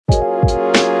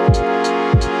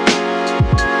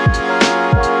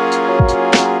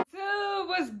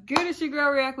It's your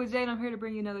girl React with Jay, and I'm here to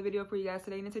bring you another video for you guys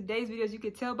today. And in today's video, as you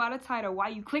can tell by the title, why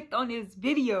you clicked on this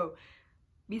video.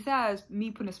 Besides me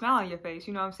putting a smile on your face,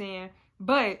 you know what I'm saying?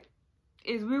 But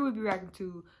is we would be reacting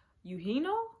to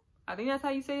Juninho? I think that's how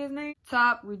you say his name.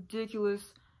 Top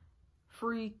ridiculous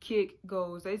free kick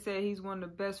goals. They say he's one of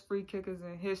the best free kickers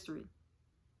in history.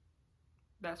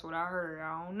 That's what I heard.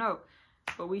 I don't know.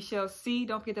 But we shall see.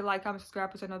 Don't forget to like, comment, subscribe,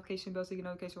 push that notification bell so you get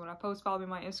notification when I post. Follow me on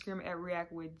my Instagram at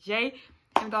React with Jay.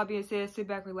 And with all being said, sit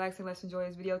back, relax, and let's enjoy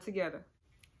this video together.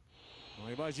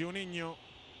 Ahí va Juninho.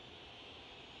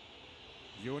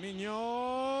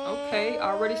 Juninho. Okay,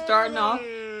 already starting off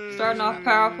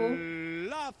powerful.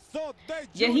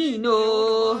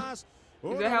 Juninho. Is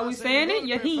that how we saying it?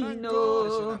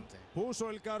 Juninho. Puso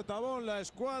el cartabón, la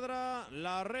escuadra,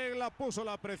 la regla, puso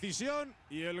la precisión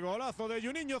y el golazo de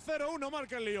Juninho 0-1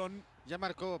 marca el Lyon. Ya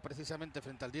marcó precisamente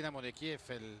frente al Dinamo de Kiev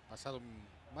el pasado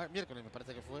miércoles, me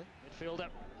parece que fue. Midfielder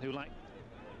who, like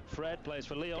Fred, plays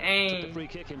for Lyon, took the free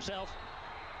kick himself.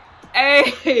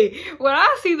 Hey, when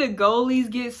I see the goalies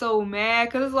get so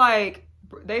mad, cause it's like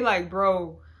they like,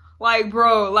 bro,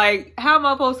 how am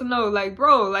I supposed to know? Like,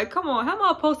 bro, like, come on, how am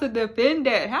I supposed to defend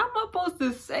that? How am I supposed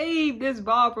to save this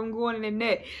ball from going in the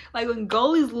net? Like, when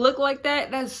goalies look like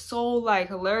that, that's so, like,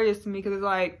 hilarious to me, because it's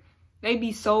like, they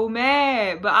be so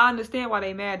mad. But I understand why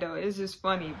they mad, though. It's just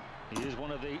funny. He is one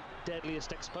of the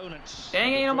deadliest exponents.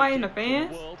 Dang, ain't nobody in the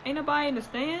fans? Ain't nobody in the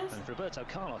stands? And Roberto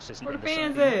Carlos isn't Where in the the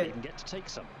fans side, at? even get to take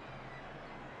some.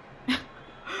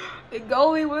 The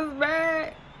goalie was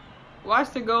mad. Watch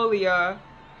the goalie, y'all.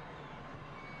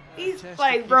 He's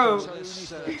like, bro.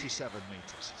 37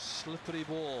 meters. Slippery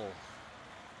ball.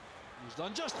 He's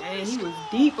done just that. And he was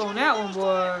deep on that one,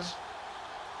 boy.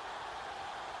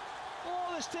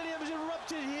 Oh, the stadium is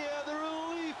erupted here. The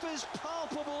relief is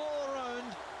palpable all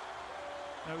around.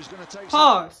 Now he's going to take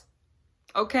Pause.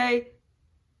 Okay.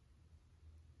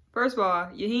 First of all,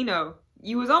 Juninho,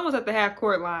 you was almost at the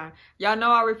half-court line. Y'all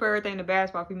know I refer everything to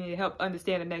basketball for me to help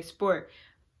understand the next sport.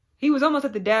 He was almost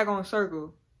at the daggone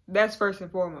circle. That's first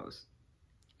and foremost.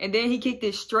 And then he kicked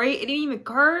it straight. It didn't even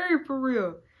curve for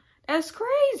real. That's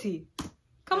crazy.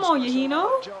 Come on, Juninho.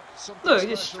 Look,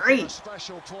 just straight.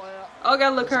 Oh,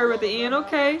 got a little curve at the end.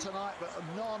 Okay.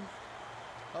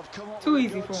 Too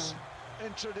easy for him.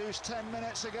 Introduced 10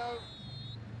 minutes ago.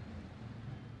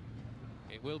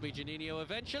 It will be Juninho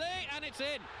eventually, and it's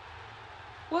in.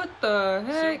 What the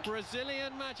heck? Some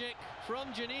Brazilian magic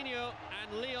from Juninho,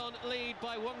 and Lyon lead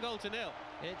by 1-0.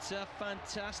 It's a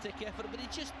fantastic effort, but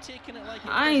he's just taking it like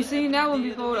I ain't seen that one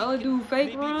before. The other dude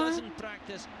fake run. Doesn't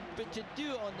practice, but to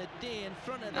do it on the day in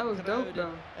front of that was dope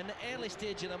though. In the early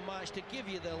stage of the match to give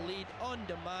you the lead on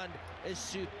demand is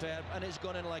superb, and it's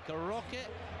gone in like a rocket.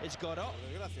 It's got up.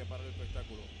 Gracias para el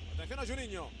espectáculo. Atención a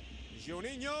Juninho.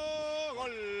 Juninho,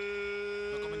 gol.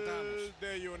 Lo comentábamos.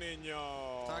 De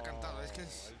Juninho. Estaba cantado, es que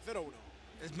es el 0-1.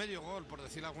 Es medio gol, por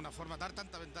decirlo de alguna forma. Dar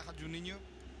tanta ventaja a Juninho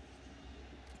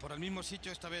por el mismo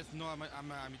sitio, esta vez no a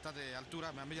mitad de altura,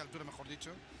 a media altura mejor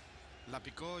dicho. La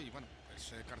picó y bueno,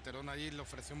 ese carterón ahí le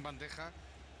ofreció un bandeja.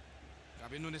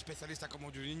 Habiendo un especialista como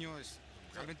Juninho es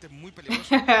realmente muy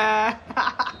peligroso.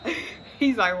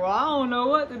 He's like, well, I don't know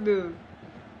what to do.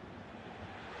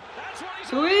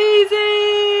 Too easy!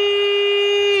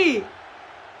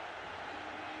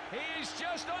 He's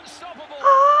just unstoppable.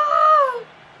 Ah!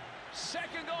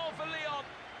 Second goal for Lyon.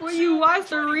 When you watch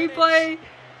the replay,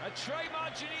 A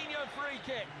trademark Juninho free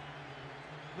kick.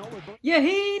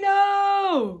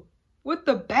 Juninho! With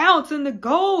the bounce and the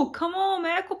goal. Come on,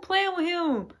 man. Quit playing with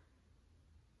him.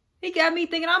 He got me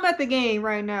thinking I'm at the game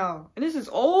right now. And this is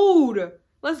old.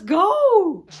 Let's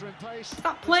go.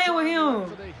 Stop playing with him.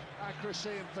 For the accuracy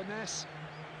and finesse.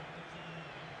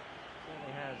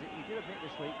 He has. He did a bit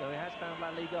this week, though. He has found La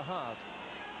Liga hard.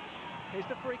 Here's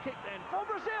the free kick then for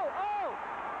Brazil. Oh!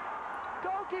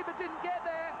 Goalkeeper didn't get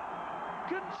there.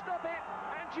 Couldn't stop it.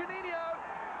 And Juninho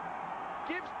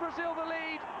gives Brazil the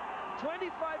lead. 25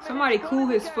 minutes. Somebody cool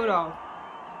his foot off.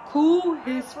 Cool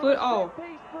his foot off.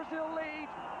 Brazil lead.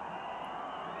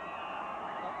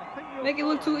 Make it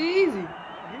look too easy.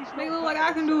 Make it look like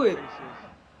I can do it.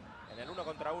 En el 1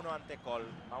 contra 1 ante Col.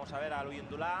 Vamos a ver a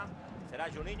Luindulá. Será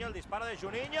Juninho, el disparo de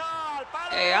Juninho. Al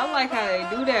palo. Hey, I like how they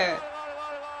do that.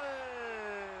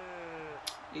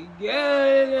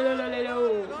 Yeah.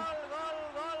 Gol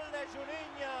de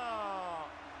Juninho.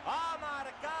 Ha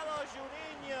marcado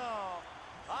Juninho.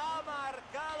 Ha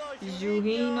marcado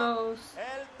Juninho.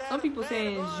 Some people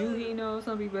saying Juninho,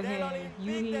 some people saying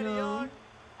Juninho.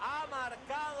 Ha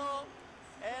marcado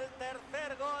el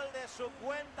tercer gol de su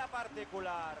cuenta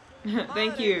particular.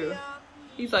 Thank you.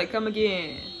 He's like, come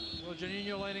again. Well,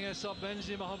 Juninho lining us up,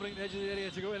 Benzema hovering the edge of the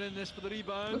area to go in this for the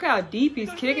rebound. Look how deep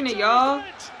he's kicking it, y'all.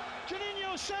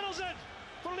 Juninho settles it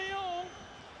for Lyon.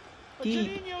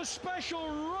 Deep. Juninho special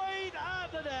right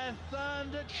at the death,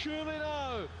 and truly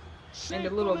no. And the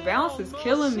little bounce is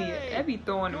killing me. They be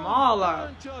throwing them all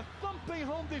out. Thumping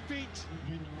home defeat.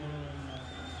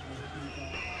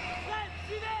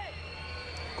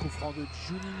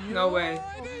 No way.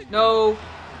 No.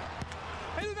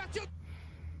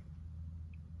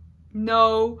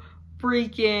 No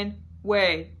freaking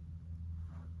way.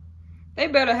 They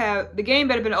better have, the game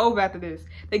better been over after this.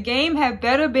 The game had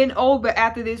better been over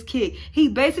after this kick. He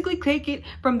basically kicked it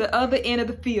from the other end of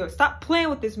the field. Stop playing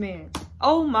with this man.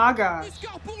 Oh my gosh.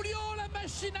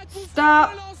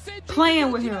 Stop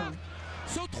playing with him.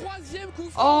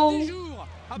 Oh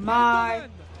my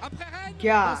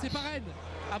gosh.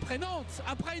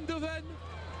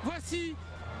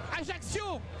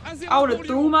 I would have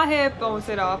threw my headphone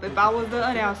set off if I was the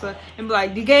announcer and be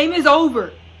like, the game is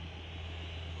over.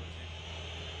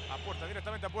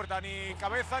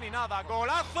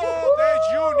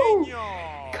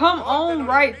 Come on,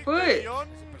 right foot.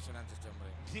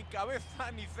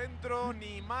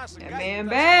 That man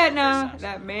bad now.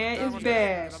 That man is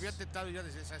bad.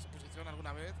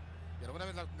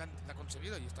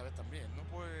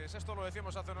 Pues esto lo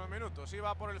decíamos hace unos minutos.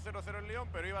 Iba por el 0-0 en Lyon,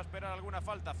 pero iba a esperar alguna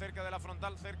falta cerca de la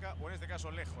frontal, cerca, o en este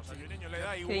caso lejos. A Juninho le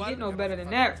da igual. Can't get no better than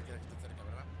that.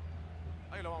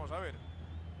 Ahí lo vamos a ver.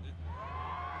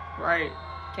 Right.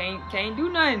 Can't do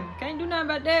nothing. Can't do nothing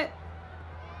about that.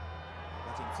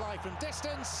 Letting fly from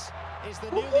distance is the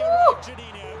newly arrived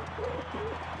Juninho.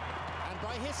 And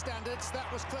by his standards,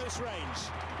 that was close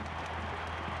range.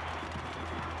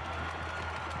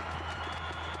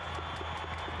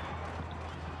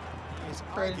 Is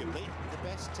arguably the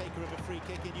best taker of a free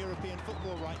kick in European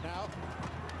football right now.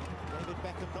 David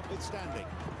Beckham notwithstanding.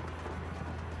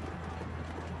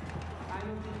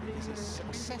 His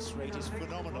success rate is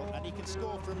phenomenal, and he can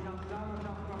score from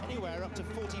anywhere up to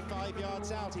 45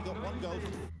 yards out. He got one goal.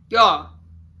 Y'all.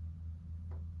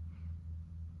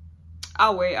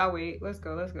 I'll wait. Let's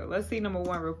go. Let's see number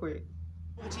one real quick.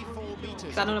 44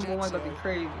 meters. I know number one's gonna be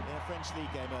crazy. In a French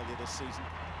league game earlier this season.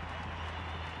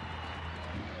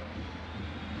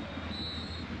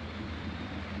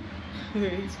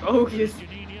 He's focused.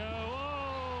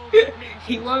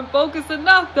 He wasn't focused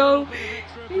enough, though.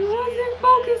 He wasn't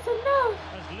focused enough.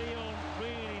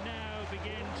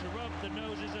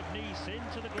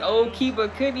 Goalkeeper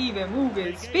couldn't even move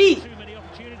his feet.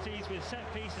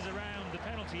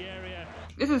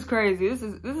 This is crazy. This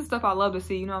is stuff I love to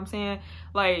see. You know what I'm saying?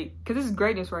 Like, cause this is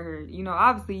greatness right here. You know,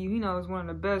 obviously, you know, is one of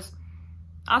the best.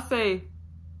 I say,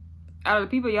 out of the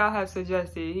people y'all have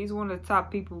suggested, he's one of the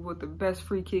top people with the best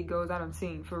free kick goals I've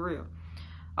seen, for real.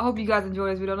 I hope you guys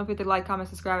enjoyed this video. Don't forget to like, comment,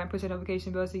 subscribe, and push the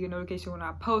notification bell so you get notification when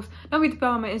I post. Don't forget to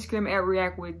follow my Instagram at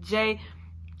ReactWithJ.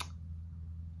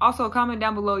 Also, comment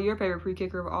down below your favorite free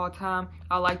kicker of all time.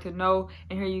 I'd like to know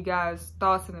and hear you guys'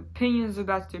 thoughts and opinions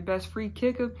about your best free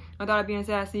kicker. With all that being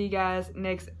said, I'll see you guys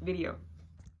next video.